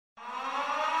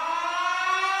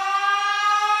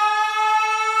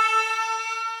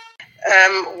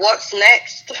What's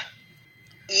next?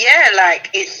 Yeah, like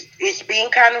it's been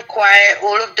kind of quiet.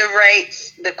 All of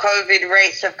the COVID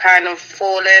rates have kind of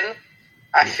fallen,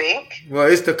 I think. Well,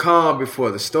 it's the calm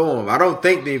before the storm. I don't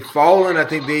think they've fallen. I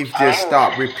think they've just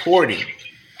stopped reporting.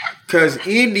 Because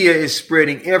India is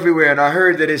spreading everywhere, and I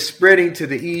heard that it's spreading to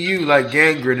the EU like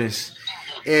gangrenous.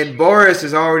 And Boris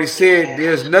has already said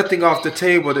there's nothing off the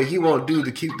table that he won't do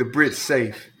to keep the Brits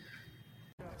safe.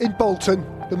 In Bolton,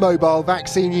 the mobile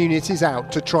vaccine unit is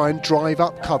out to try and drive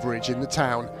up coverage in the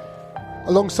town.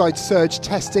 Alongside surge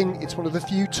testing, it's one of the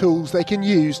few tools they can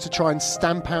use to try and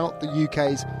stamp out the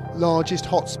UK's largest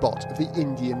hotspot of the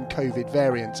Indian COVID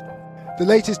variant. The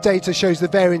latest data shows the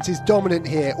variant is dominant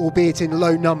here, albeit in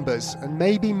low numbers, and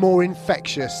may be more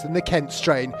infectious than the Kent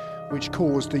strain, which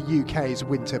caused the UK's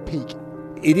winter peak.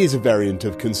 It is a variant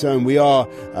of concern. We are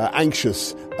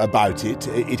anxious about it.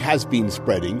 It has been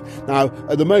spreading. Now,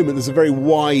 at the moment, there's a very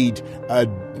wide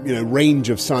range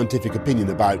of scientific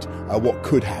opinion about what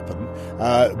could happen.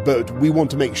 But we want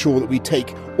to make sure that we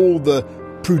take all the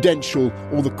prudential,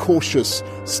 all the cautious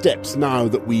steps now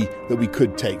that we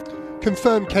could take.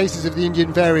 Confirmed cases of the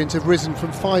Indian variant have risen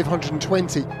from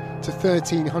 520 to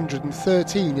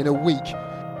 1,313 in a week.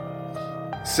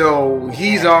 So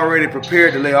he's already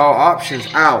prepared to lay all options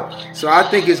out. So I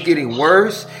think it's getting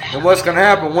worse. And what's going to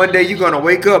happen, one day you're going to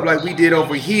wake up like we did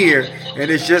over here, and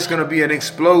it's just going to be an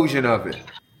explosion of it.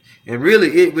 And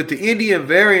really, with the Indian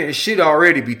variant, it should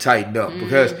already be tightened up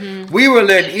because we were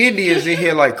letting Indians in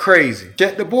here like crazy.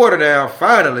 Shut the border down,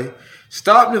 finally.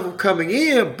 Stopped them from coming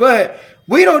in, but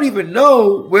we don't even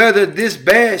know whether this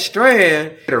bad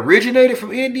strand originated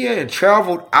from India and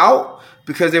traveled out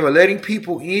because they were letting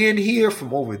people in here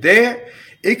from over there.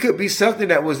 It could be something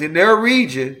that was in their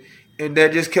region and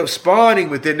that just kept spawning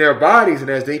within their bodies, and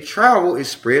as they travel, it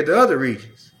spread to other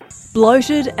regions.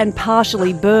 Bloated and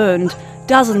partially burned,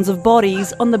 dozens of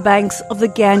bodies on the banks of the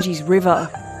Ganges River.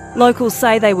 Locals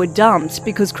say they were dumped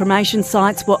because cremation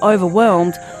sites were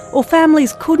overwhelmed or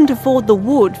families couldn't afford the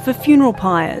wood for funeral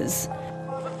pyres.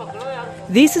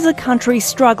 This is a country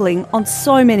struggling on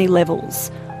so many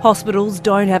levels. Hospitals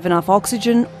don't have enough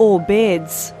oxygen or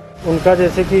beds.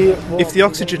 If the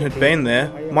oxygen had been there,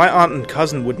 my aunt and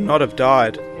cousin would not have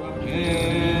died.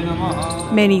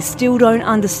 Many still don't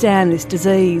understand this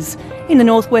disease. In the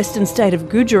northwestern state of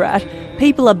Gujarat,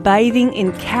 people are bathing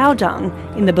in cow dung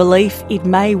in the belief it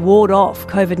may ward off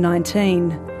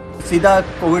COVID-19.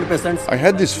 I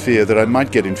had this fear that I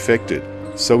might get infected,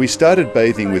 so we started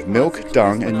bathing with milk,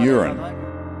 dung and urine.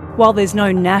 While there's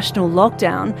no national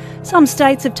lockdown, some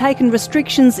states have taken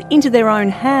restrictions into their own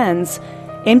hands.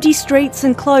 Empty streets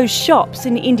and closed shops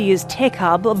in India's tech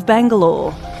hub of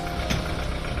Bangalore.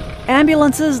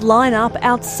 Ambulances line up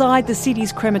outside the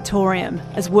city's crematorium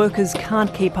as workers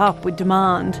can't keep up with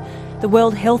demand. The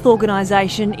World Health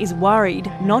Organization is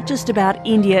worried not just about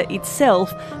India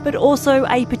itself, but also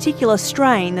a particular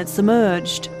strain that's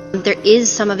emerged. There is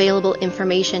some available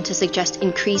information to suggest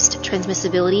increased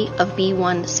transmissibility of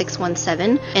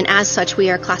B1617, and as such we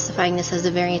are classifying this as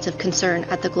a variant of concern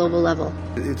at the global level.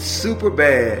 It's super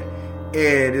bad,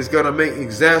 and it's going to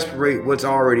exasperate what's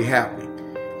already happening.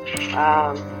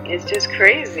 It's just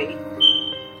crazy.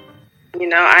 You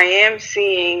know, I am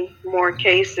seeing more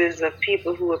cases of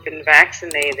people who have been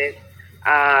vaccinated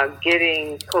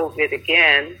getting COVID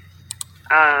again.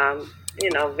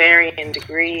 Varying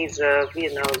degrees of,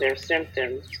 their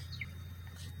symptoms.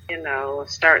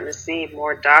 Starting to see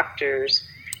more doctors,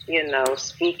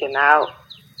 speaking out,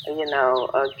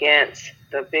 against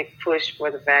the big push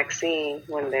for the vaccine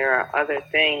when there are other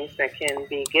things that can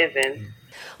be given.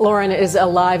 Lauren is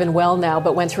alive and well now,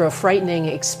 but went through a frightening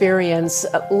experience.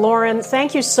 Lauren,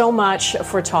 thank you so much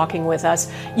for talking with us.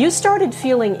 You started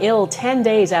feeling ill 10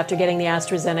 days after getting the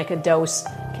AstraZeneca dose.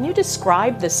 Can you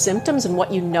describe the symptoms and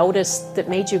what you noticed that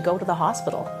made you go to the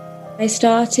hospital? I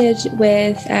started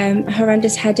with a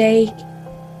horrendous headache.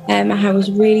 I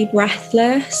was really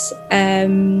breathless. I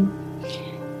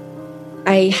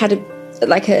had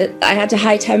a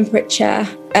high temperature.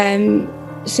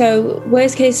 So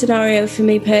worst case scenario for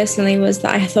me personally was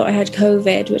that I thought I had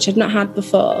COVID, which I'd not had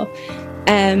before.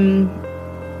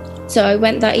 So I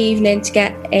went that evening to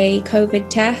get a COVID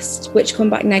test, which came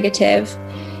back negative.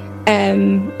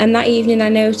 And that evening I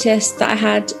noticed that I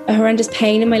had a horrendous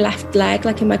pain in my left leg,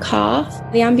 like in my calf.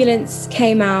 The ambulance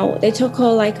came out. They took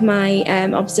all my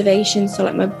observations,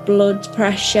 so my blood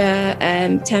pressure,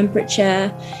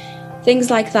 temperature,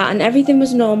 things like that. And everything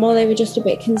was normal. They were just a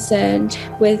bit concerned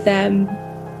with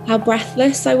how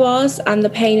breathless I was and the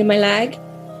pain in my leg.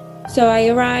 So I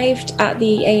arrived at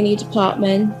the A&E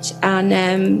department and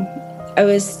I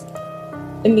was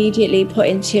immediately put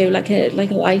into like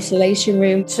an isolation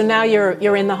room. So now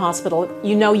you're in the hospital.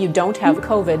 You know you don't have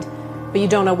COVID, but you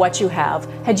don't know what you have.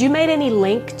 Had you made any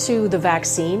link to the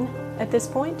vaccine at this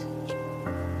point?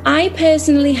 I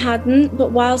personally hadn't,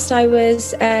 but whilst I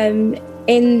was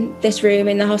in this room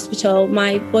in the hospital,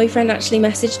 my boyfriend actually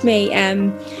messaged me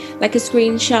like a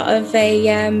screenshot of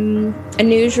a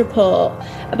news report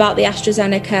about the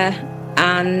AstraZeneca,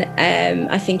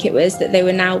 and I think it was that they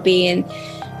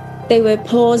were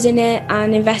pausing it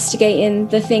and investigating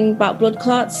the thing about blood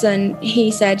clots, and he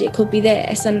said it could be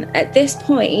this. And at this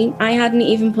point, I hadn't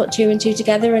even put two and two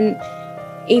together and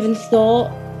even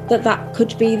thought that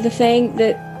could be the thing,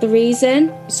 the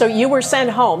reason. So you were sent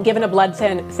home, given a blood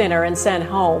thinner and sent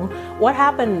home. What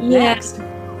happened next?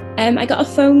 I got a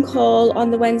phone call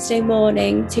on the Wednesday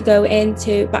morning to go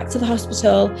back to the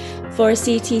hospital for a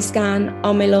CT scan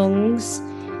on my lungs.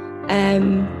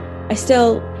 I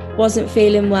still wasn't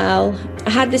feeling well. I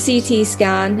had the CT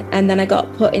scan and then I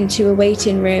got put into a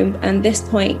waiting room, and at this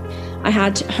point I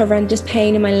had horrendous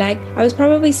pain in my leg. I was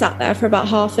probably sat there for about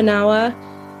half an hour,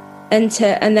 and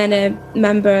then a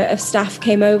member of staff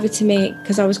came over to me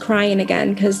because I was crying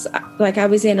again, because I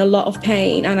was in a lot of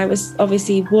pain and I was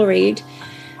obviously worried.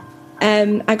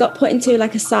 I got put into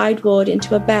a side ward,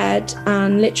 into a bed,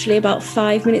 and literally about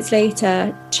 5 minutes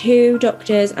later, 2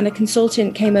 doctors and a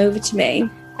consultant came over to me.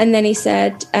 And then he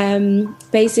said,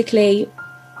 basically,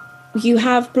 you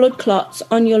have blood clots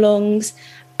on your lungs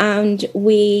and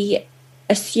we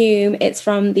assume it's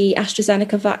from the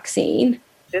AstraZeneca vaccine.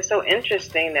 It's so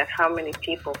interesting that how many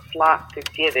people flock to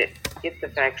get the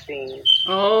vaccine.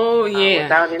 Oh, yeah.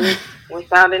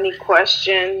 Without any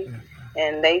question.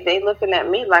 And they looking at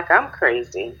me like I'm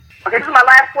crazy. Okay, this is my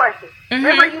last question. Mm-hmm.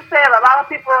 Remember you said a lot of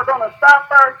people are going to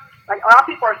suffer, like a lot of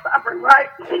people are suffering, right?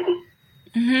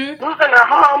 Mm-hmm. Losing their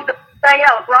homes, everything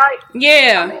else, right?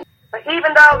 Yeah. But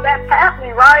even though that's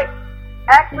happening, right?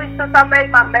 Actually, since I made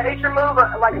my major move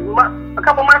a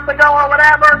couple months ago or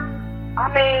whatever, I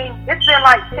mean, it's been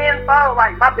like tenfold.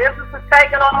 Like my business is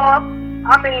taking off.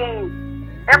 I mean,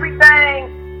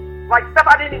 everything, like stuff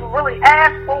I didn't even really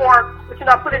ask for, but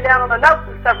I put it down on the notes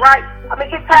and stuff, right? I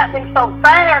mean, it's happening so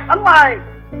fast. I'm like,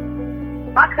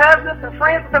 my cousins and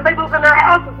friends, because they losing their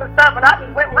houses and stuff, and I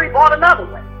just went and rebought another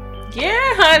one. Yeah,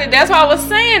 honey, that's what I was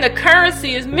saying. The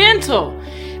currency is mental.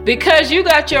 Because you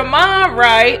got your mind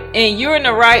right and you're in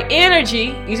the right energy,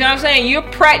 you know what I'm saying? You're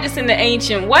practicing the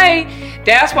ancient way.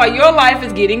 That's why your life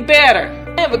is getting better.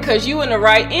 And because you're in the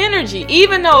right energy.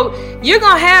 Even though you're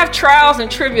going to have trials and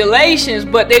tribulations,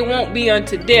 but they won't be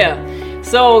unto death.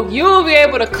 So you'll be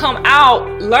able to come out,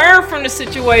 learn from the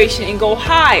situation, and go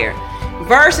higher.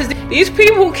 Versus these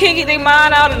people who can't get their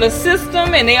mind out of the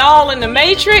system and they all in the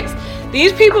matrix,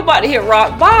 these people about to hit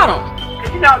rock bottom.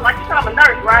 Like you said, I'm a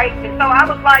nurse, right? And so I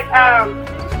was like,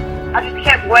 I just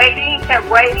kept waiting. Because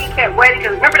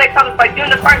remember they told us by June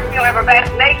the 1st we don't have a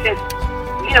vaccination.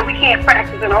 We can't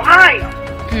practice in Ohio.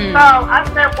 So I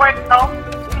said, well,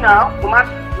 with my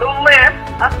little list,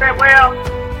 I said, well,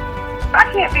 if I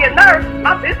can't be a nurse,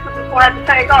 my business is going to have to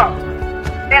take off.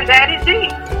 And that is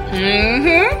it.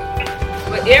 Mm-hmm.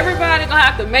 But everybody going to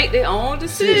have to make their own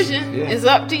decision. Yeah. It's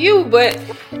up to you. But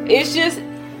it's just,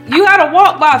 you got to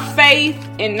walk by faith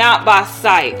and not by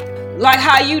sight. Like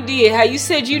how you did. How you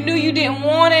said you knew you didn't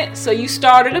want it, so you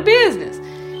started a business.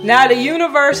 Now the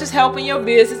universe is helping your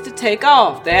business to take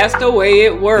off. That's the way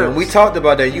it works. And we talked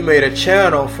about that. You made a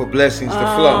channel for blessings to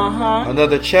flow.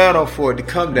 Another channel for it to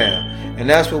come down. And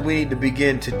that's what we need to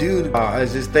begin to do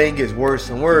as this thing gets worse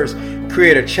and worse.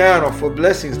 Create a channel for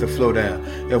blessings to flow down.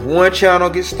 If one channel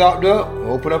gets stopped up,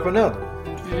 open up another.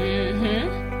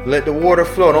 Mm-hmm. Let the water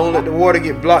flow. Don't let the water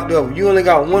get blocked up. If you only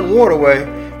got one waterway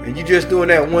and you just doing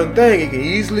that one thing, it can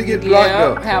easily get blocked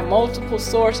up. Have multiple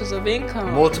sources of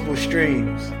income. Multiple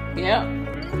streams. Yep.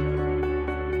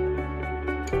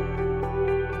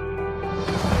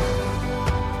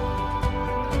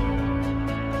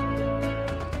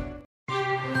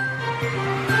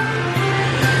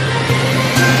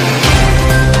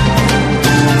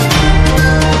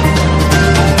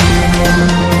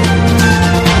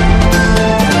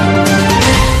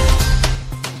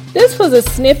 This was a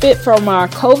snippet from our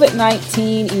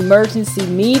COVID-19 emergency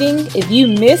meeting. If you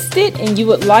missed it and you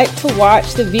would like to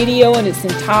watch the video in its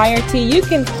entirety, you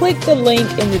can click the link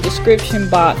in the description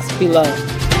box below.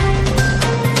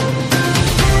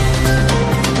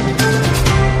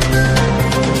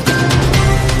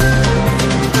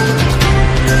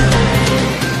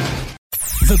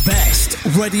 The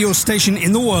best radio station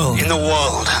in the world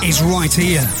is right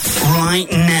here, right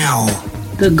now.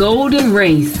 The Golden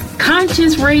Race,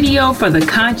 conscious radio for the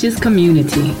conscious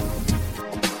community.